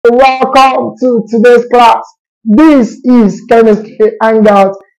welcome to today's class. This is Chemistry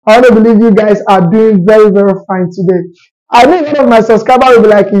Hangout. I want to believe you guys are doing very, very fine today. I know one of my subscribers will be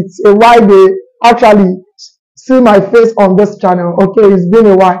like, it's a while they actually see my face on this channel. Okay, it's been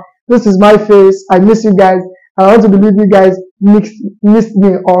a while. This is my face. I miss you guys. I want to believe you guys missed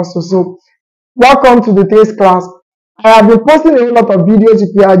me also. So, welcome to today's class. I have been posting a lot of videos. If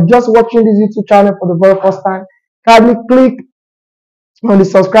you are just watching this YouTube channel for the very first time, kindly click on the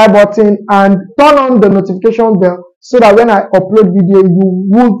subscribe button and turn on the notification bell so that when I upload video, you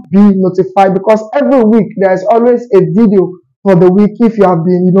will be notified, because every week there is always a video for the week. If you have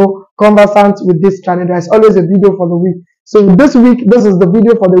been, conversant with this channel, there is always a video for the week. So this week, this is the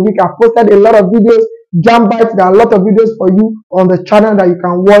video for the week. I've posted a lot of videos, jam bites. There are a lot of videos for you on the channel that you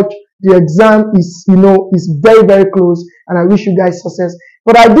can watch. The exam is, is very, very close, and I wish you guys success.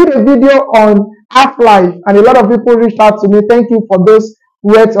 But I did a video on Half-Life, and a lot of people reached out to me. Thank you for those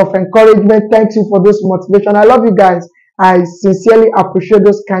words of encouragement. Thank you for this motivation. I love you guys. I sincerely appreciate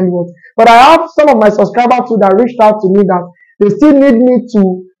those kind words. But I have some of my subscribers too that reached out to me that they still need me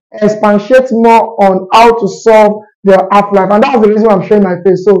to expatiate more on how to solve the Half-Life, and that's the reason why I'm showing my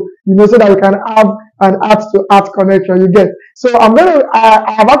face. So so that we can have an art-to-art connection. You get. So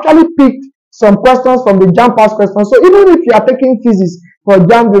I have actually picked some questions from the JAM past questions. So even if you are taking physics for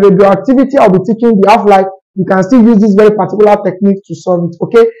JAM, the radioactivity I'll be teaching, the Half-Life, you can still use this very particular technique to solve it.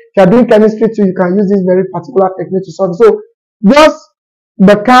 Okay, if you are doing chemistry too, you can use this very particular technique to solve it. So just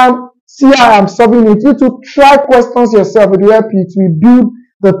the calm, see how I'm solving it. You to try questions yourself. It will help you to build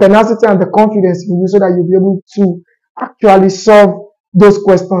the tenacity and the confidence in you so that you'll be able to actually solve those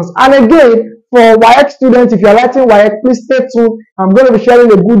questions. And again, for WAEC students, if you're writing WAEC, please stay tuned. I'm going to be sharing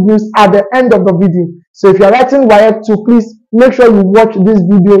the good news at the end of the video. So if you're writing WAEC too, please make sure you watch this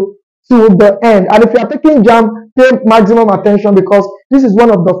video to the end. And if you are taking JAM, pay maximum attention, because this is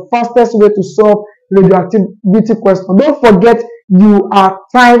one of the fastest way to solve radioactivity question. Don't forget, you are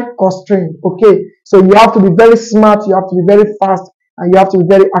time constrained. Okay, so you have to be very smart, you have to be very fast, and you have to be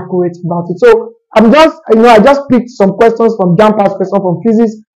very accurate about it. So I'm just, I just picked some questions from JAM past questions, from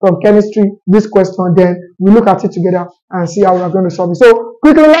physics, from chemistry, this question, then we look at it together and see how we are going to solve it. So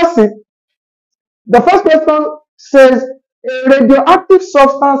quickly, let's see. The first question says, a radioactive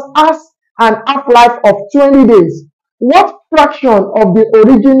substance has an half-life of 20 days. What fraction of the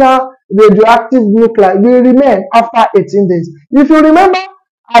original radioactive nuclei will remain after 18 days? If you remember,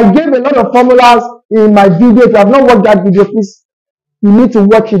 I gave a lot of formulas in my video. If you have not watched that video, please, you need to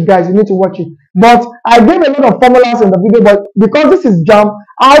watch it, guys. You need to watch it. But I gave a lot of formulas in the video, but because this is JAM,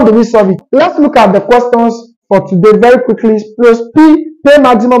 how do we solve it? Let's look at the questions for today very quickly. Please pay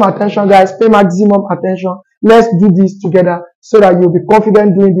maximum attention, guys. Pay maximum attention. Let's do this together so that you'll be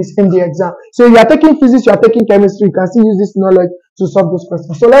confident doing this in the exam. So if you are taking physics, you are taking chemistry, you can still use this knowledge to solve those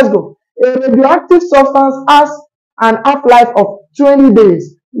questions. So let's go. A radioactive substance has an half-life of 20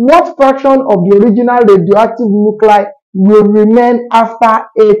 days. What fraction of the original radioactive nuclei will remain after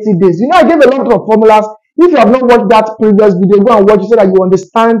 80 days? I gave a lot of formulas. If you have not watched that previous video, go and watch it so that you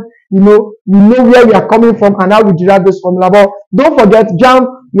understand, you know where we are coming from and how we derive this formula. But don't forget, JAM,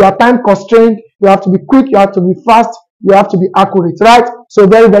 you are time constrained. You have to be quick, you have to be fast, you have to be accurate, right? So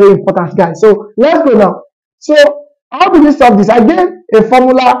very, very important, guys. So let's go now. So how do we solve this? I gave a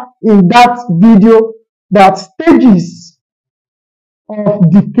formula in that video that stages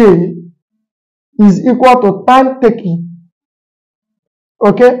of decay is equal to time taken,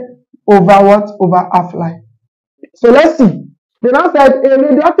 okay, over what? Over half-life. So let's see. The now said a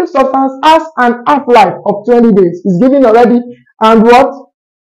radioactive substance has an half-life of 20 days. It's given already, and what?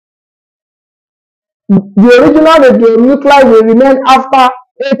 The original radionuclide will remain after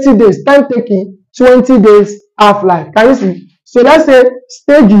 80 days. Time taking 20 days half-life. Can you see? So let's say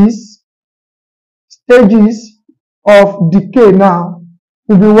stages of decay now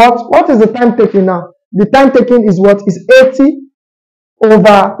will be what? What is the time taking now? The time taking is what? Is 80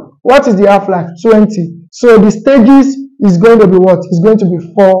 over what is the half-life? 20. So the stages is going to be what? It's going to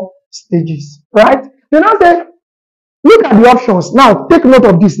be 4 stages. Right? You now say, look at the options. Now, take note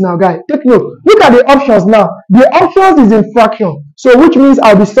of this now, guys. Take note. Look at the options now. The options is in fraction. So, which means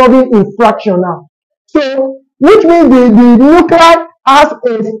I'll be solving in fraction now. So, which means the nuclei has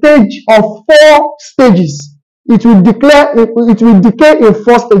a stage of 4 stages. It will decay in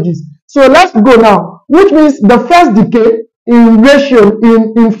 4 stages. So, let's go now. Which means the first decay in ratio,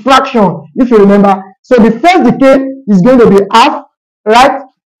 in fraction, if you remember. So, the first decay is going to be half, right?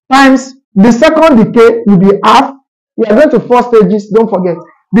 Times the second decay will be half. We are going to 4 stages, don't forget.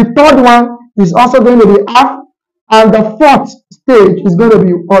 The third one is also going to be half, and the fourth stage is going to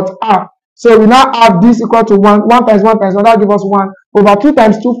be what? Half. So we now have this equal to 1. 1 times 1 times 1, that gives us 1 over 2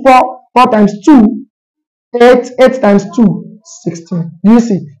 times 2, 4. 4 times 2, 8. 8 times 2, 16. Do you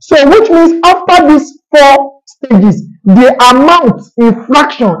see? So which means after these 4 stages, the amount in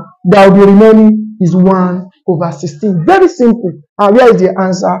fraction that will be remaining is 1 over 16. Very simple. And where is the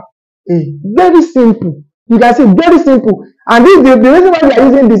answer? A. Very simple. You can see, very simple. And this, the reason why we are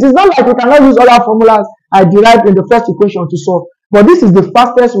using this is not like we cannot use other formulas I derived in the first equation to solve. But this is the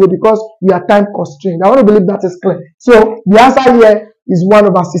fastest way because we are time constrained. I want to believe that is clear. So the answer here is 1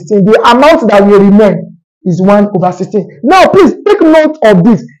 over 16. The amount that will remain is 1 over 16. Now, please take note of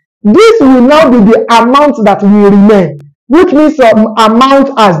this. This will now be the amount that will remain, which means some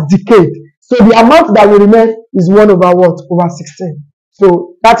amount has decayed. So the amount that will remain is 1 over what? Over 16.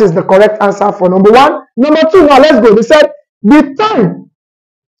 So that is the correct answer for number 1. Number 2, now let's go. They said the time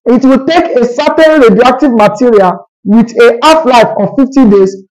it will take a certain radioactive material with a half-life of 50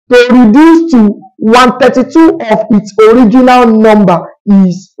 days to reduce to 132 of its original number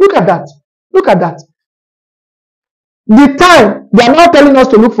is, look at that, look at that. The time, they are now telling us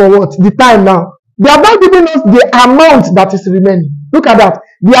to look for what? The time now. They are not giving us the amount that is remaining. Look at that.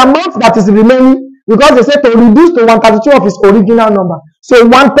 The amount that is remaining, because they said to reduce to 132 of its original number. So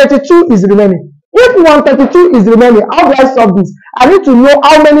 132 is remaining. If 132 is remaining, how do I solve this? I need to know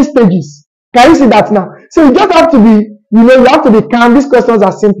how many stages. Can you see that now? So you just have to be, you have to be calm. These questions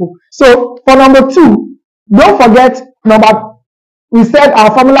are simple. So for number 2, don't forget we said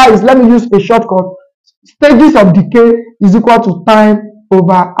our formula is, let me use a shortcut. Stages of decay is equal to time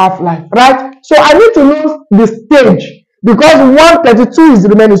over half-life, right? So I need to know the stage because 132 is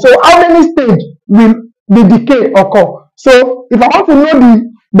remaining. So how many stages will the decay occur? So if I want to know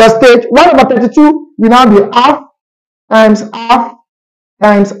the stage, 1 over 32 will now be half times half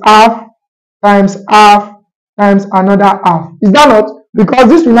times half times half times another half. Is that not? Because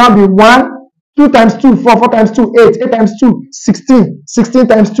this will now be 1, 2 times 2, 4, 4 times 2, 8, 8 times 2, 16, 16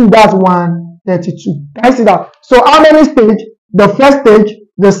 times 2, that's 132. Can I see that? So how many stages? The first stage,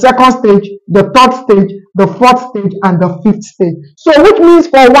 the second stage, the third stage, the fourth stage, and the fifth stage. So which means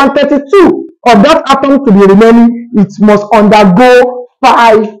for 132 of that atom to be remaining, it must undergo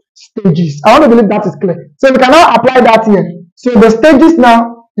 5 stages. I want to believe that is clear. So we can now apply that here. So the stages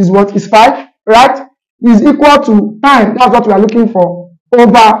now is what? Is 5, right? Is equal to time. That's what we are looking for.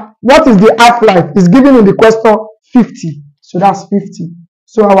 Over what is the half-life? Is given in the question 50. So that's 50.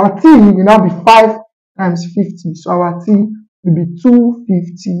 So our T will now be 5 times 50. So our T will be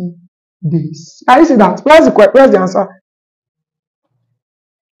 250 days. Can you see that? Where's the answer?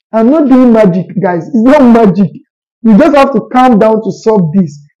 I'm not doing magic, guys. It's not magic. You just have to calm down to solve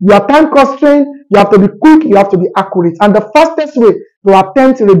this. You are time constrained. You have to be quick. You have to be accurate. And the fastest way to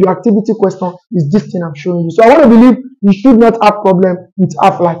attempt a radioactivity question is this thing I'm showing you. So I want to believe you should not have problem with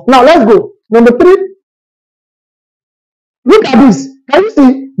half-life. Now let's go. Number 3. Look at this. Can you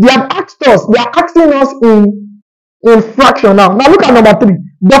see? They have asked us. They are asking us in fraction now. Now look at number 3.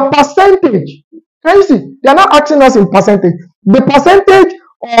 The percentage. Can you see? They are not asking us in percentage. The percentage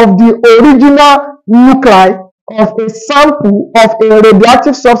of the original nuclei of a sample of a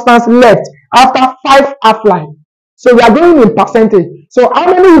radioactive substance left after 5 half-life. So we are going in percentage. So how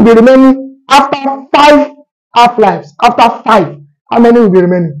many will be remaining after 5 half-lives? After 5, how many will be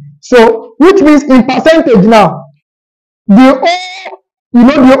remaining? So which means in percentage now, the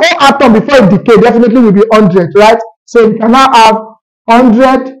whole atom before it decay definitely will be 100, right? So we can now have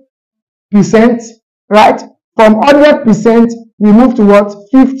 100%, right? From 100%, we move to what?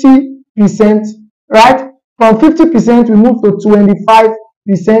 50%, right? From 50%, we move to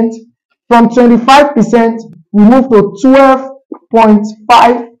 25%. From 25%, we move to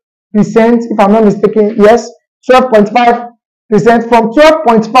 12.5%, if I'm not mistaken. Yes, 12.5%. From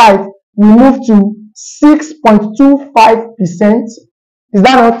 12.5, we move to 6.25%. Is that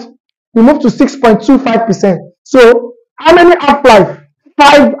not? We move to 6.25%. So how many half-life?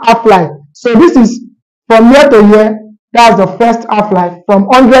 5 half-life. So this is from year to year. That's the first half-life. From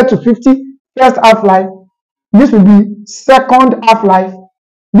 100 to 50, first half-life. This will be second half-life.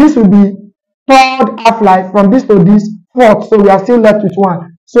 This will be third half-life. From this to this, fourth. So we are still left with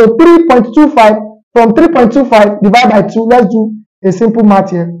 1. So 3.25. From 3.25 divided by 2. Let's do a simple math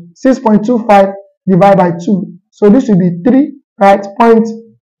here. 6.25 divided by 2. So this will be 3, right? Point.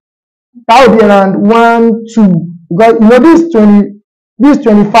 That will be around 1, 2. Because this is 20. This is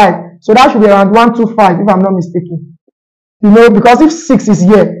 25. So that should be around 125 if I'm not mistaken. Because if 6 is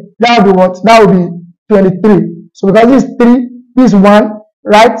here, that will be what? That will be 23. So because this is 3, this is 1,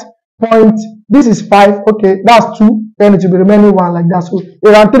 right? Point. This is 5. Okay, that's 2. Then it will be remaining 1 like that. So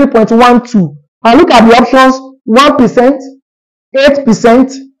around 3.12. And look at the options: 1%,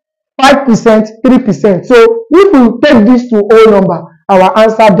 8%, 5%, 3%. So if we take this to whole number, our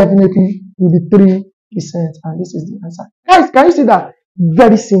answer definitely will be 3%. And this is the answer. Guys, can you see that?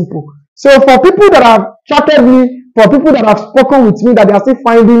 Very simple. So for people that have chatted me, for people that have spoken with me that they are still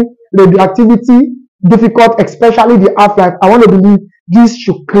finding radioactivity difficult, especially the half-life, I want to believe this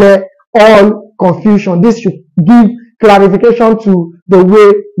should clear all confusion. This should give clarification to the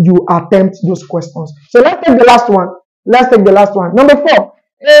way you attempt those questions. So let's take the last one. Let's take the last one. Number 4,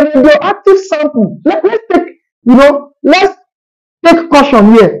 a radioactive sample. Let's take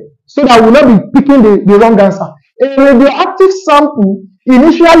caution here so that we'll not be picking the wrong answer. A radioactive sample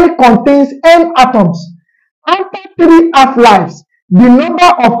initially contains N atoms. After 3 half-lives, the number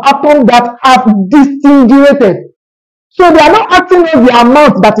of atoms that have disintegrated. So they are not asking us the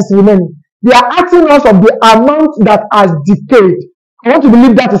amount that is remaining. They are asking us of the amount that has decayed. I want to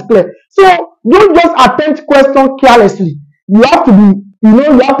believe that is clear. So don't just attempt question carelessly. You have to be,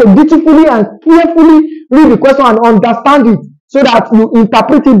 you have to beautifully and carefully read the question and understand it so that you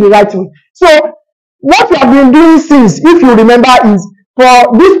interpret it the right way. So what we have been doing since, if you remember, is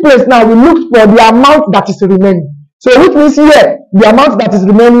for this place now, we looked for the amount that is remaining. So which means here, the amount that is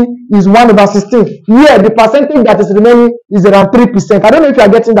remaining is 1/16. Here, the percentage that is remaining is around 3%. I don't know if you are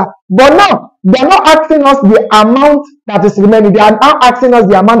getting that. But now, they are not asking us the amount that is remaining. They are now asking us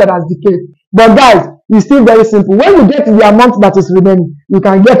the amount that has decayed. But guys, it's still very simple. When you get the amount that is remaining, you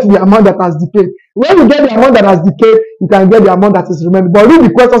can get the amount that has decayed. When you get the amount that has decayed, you can get the amount that is remaining. But read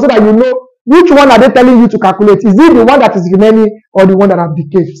the question so that you know which one are they telling you to calculate. Is it the one that is remaining or the one that has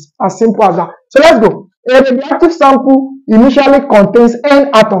decayed? As simple as that. So let's go. A radioactive sample initially contains N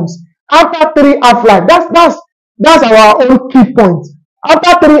atoms. After 3 half-life, that's our own key point.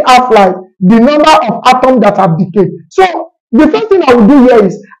 After 3 half-life, the number of atoms that have decayed. So the first thing I will do here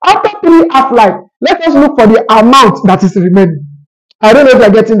is, after 3 half-life, let us look for the amount that is remaining. I don't know if you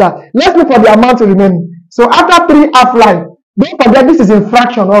are getting that. Let's look for the amount remaining. So after 3 half-life, don't forget this is in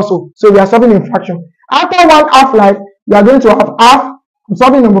fraction also. So we are solving in fraction. After 1 half-life, we are going to have half. I'm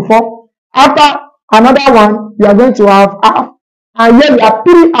solving number 4. After another one, we are going to have half. And here we have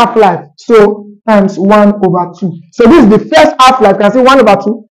 3 half-life. So times 1/2. So this is the first half-life. You can see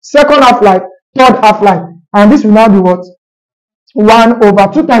 1/2. Second half-life, third half-life. And this will now be what?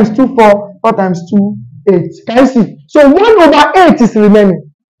 1/2 times 2, 4. 4 times 2, 8. Can you see? So 1/8 is remaining.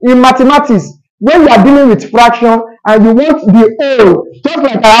 In mathematics, when you are dealing with fraction and you want the whole, just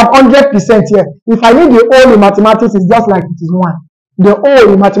like I have 100% here. If I need the whole in mathematics, it's just like it is 1. The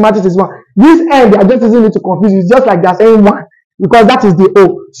whole in mathematics is 1. This end, they are just using it to confuse you. It's just like they are saying 1. Because that is the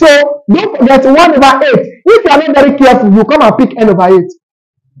O. So don't forget 1/8. If you are not very careful, you come and pick N/8.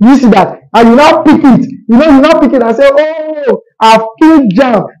 You see that? And you now pick it. You now pick it and say, oh, I've killed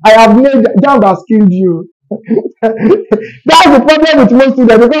Jam. I have made Jam has killed you. That's the problem with most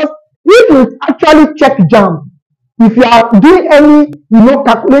students. Because if you actually check Jam, if you are doing any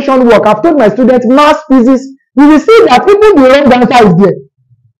calculation work, I've told my students math, physics, you will see that even the wrong answer is there.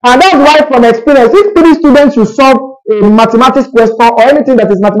 And that's why from experience, if 3 students should solve a mathematics question or anything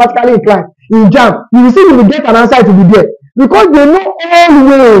that is mathematically inclined in JAM, you will see you will get an answer to be there. Because they know all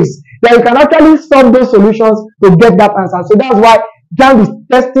ways that you can actually solve those solutions to get that answer. So that's why JAM is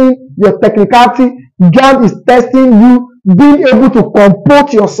testing your technicality. JAM is testing you being able to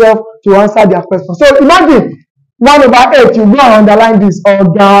comport yourself to answer their question. So imagine 1/8, you go and underline this,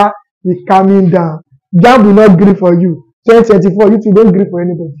 Oga is coming down. JAM will not agree for you. 2024, you two don't agree for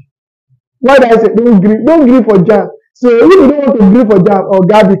anybody. Why do I say don't agree for JAM? So if you don't want to agree for JAM,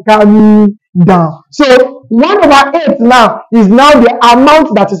 Oga be coming down. So 1/8 now is now the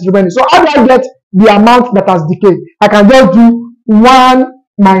amount that is remaining. So how do I get the amount that has decayed? I can just do 1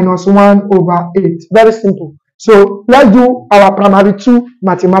 minus 1/8. Very simple. So let's do our primary 2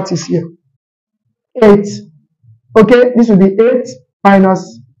 mathematics here. 8. Okay, this will be 8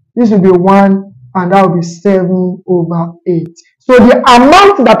 minus, this will be 1, and that will be 7/8. So the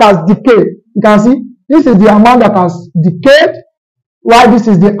amount that has decayed, you can see, this is the amount that has decayed, while this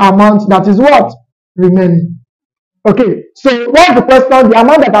is the amount that is what? Remaining. Okay, so what's the question? The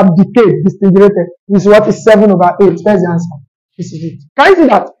amount that have decayed, disintegrated, is what? Is 7/8. Where's the answer? This is it. Can you see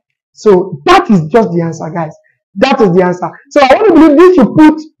that? So that is just the answer, guys. That is the answer. So I want to believe this should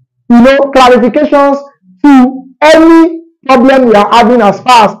put, clarifications to any problem we are having as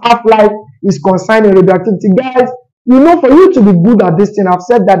far as half-life is concerned in radioactivity. Guys, for you to be good at this thing, I've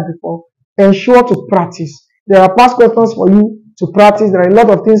said that before, ensure to practice. There are past questions for you to practice. There are a lot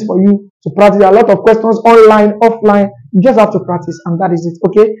of things for you to practice. There are a lot of questions online, offline. You just have to practice, and that is it.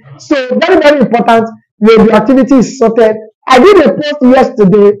 Okay? So very, very important. Radioactivity is sorted. I did a post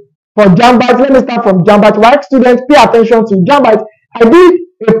yesterday for Jambite. Let me start from Jambite. Why students pay attention to Jambite? I did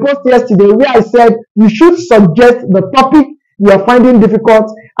a post yesterday where I said you should suggest the topic you are finding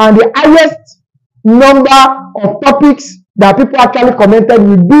difficult, and the highest number of topics that people actually commented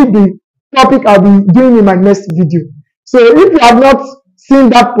will be the topic I'll be doing in my next video. So if you have not seen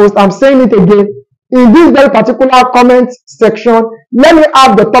that post, I'm saying it again. In this very particular comment section, let me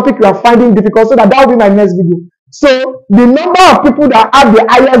have the topic you are finding difficult so that will be my next video. So the number of people that have the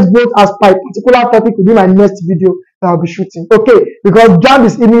highest vote as per a particular topic will be my next video that I'll be shooting. Okay, because JAMB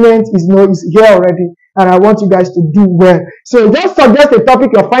is imminent, is here already, and I want you guys to do well. So just suggest a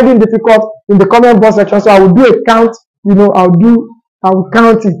topic you're finding difficult in the comment box section. So I will do a count. I will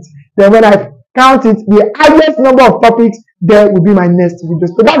count it. Then when I count it, the highest number of topics there will be my next video.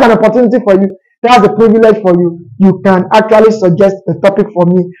 So that's an opportunity for you. That's a privilege for you. You can actually suggest a topic for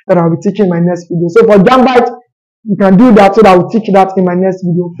me that I'll be teaching in my next video. So for Jambite, you can do that so that I will teach that in my next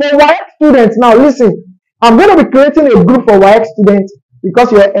video. For WAEC students, now listen, I'm going to be creating a group for WAEC students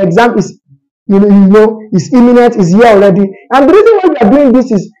because your exam is, is imminent, is here already. And the reason why we are doing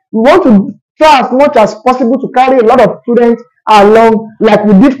this is we want to try as much as possible to carry a lot of students along, like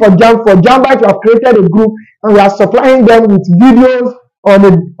we did for JAMB. For Jambite, we have created a group and we are supplying them with videos on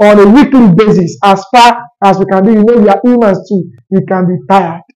a weekly basis as far as we can do. We are humans too. We can be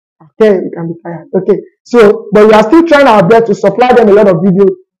tired. Okay, we can be tired. Okay, so but we are still trying our best to supply them a lot of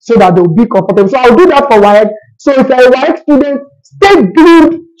videos so that they'll be comfortable. So I'll do that for WAEC. So if you're a WAEC student, stay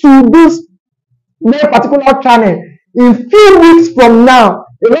glued to this very particular channel. In few weeks from now,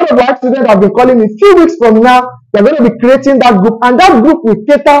 a lot of WAEC students have been calling me. Few weeks from now, they're going to be creating that group, and that group will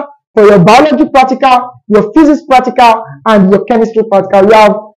cater for your biology practical, your physics practical, and your chemistry practical. We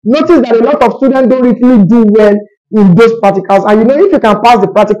have noticed that a lot of students don't really do well in those practicals, and if you can pass the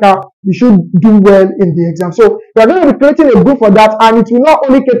practical, you should do well in the exam. So we are going to be creating a group for that, and it will not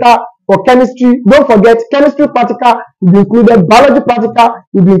only cater for chemistry. Don't forget, chemistry practical will be included, biology practical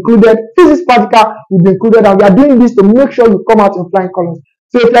will be included, physics practical will be included, and we are doing this to make sure you come out in flying colors.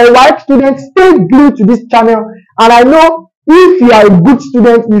 So if you're a WAEC student, stay glued to this channel, and I know if you are a good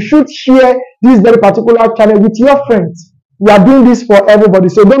student, you should share this very particular channel with your friends. We are doing this for everybody,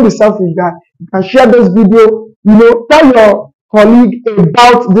 so don't be selfish, guys. You can share this video, tell your colleague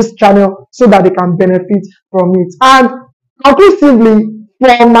about this channel so that they can benefit from it. And conclusively,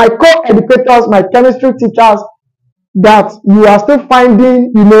 for my co-educators, my chemistry teachers, that you are still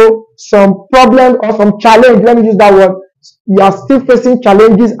finding, some problem or some challenge, let me use that word, you are still facing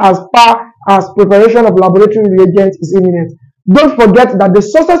challenges as far as preparation of laboratory reagents is imminent. Don't forget that the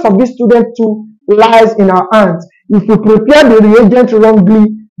success of this student too lies in our hands. If we prepare the reagent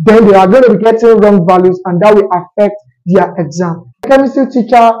wrongly, then they are going to be getting wrong values, and that will affect their exam. Chemistry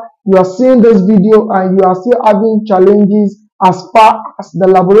teacher, you are seeing this video and you are still having challenges as far as the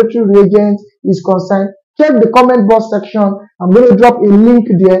laboratory reagent is concerned. Check the comment box section. I'm going to drop a link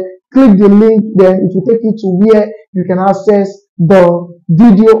there. Click the link, then it will take you to where you can access the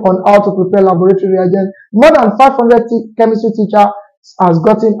video on how to prepare laboratory reagent. More than 500 chemistry teachers has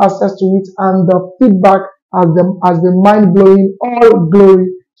gotten access to it, and the feedback has been mind-blowing. All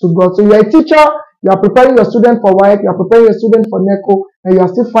glory to God. So you're a teacher, you are preparing your student for WAEC, you are preparing your student for NECO, and you are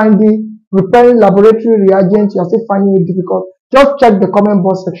still preparing laboratory reagents, you are still finding it difficult. Just check the comment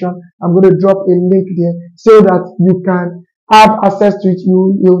box section. I'm going to drop a link there so that you can have access to it.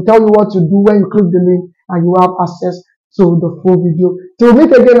 It will tell you what to do when you click the link, and you have access to the full video. Till we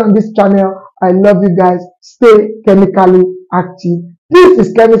meet again on this channel, I love you guys. Stay chemically active. This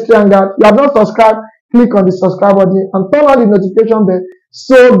is Chemistry Hangout. If you have not subscribed, click on the subscribe button and turn on the notification bell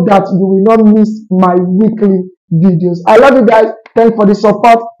so that you will not miss my weekly videos. I love you guys. Thanks for the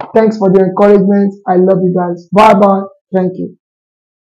support. Thanks for the encouragement. I love you guys. Bye bye. Thank you.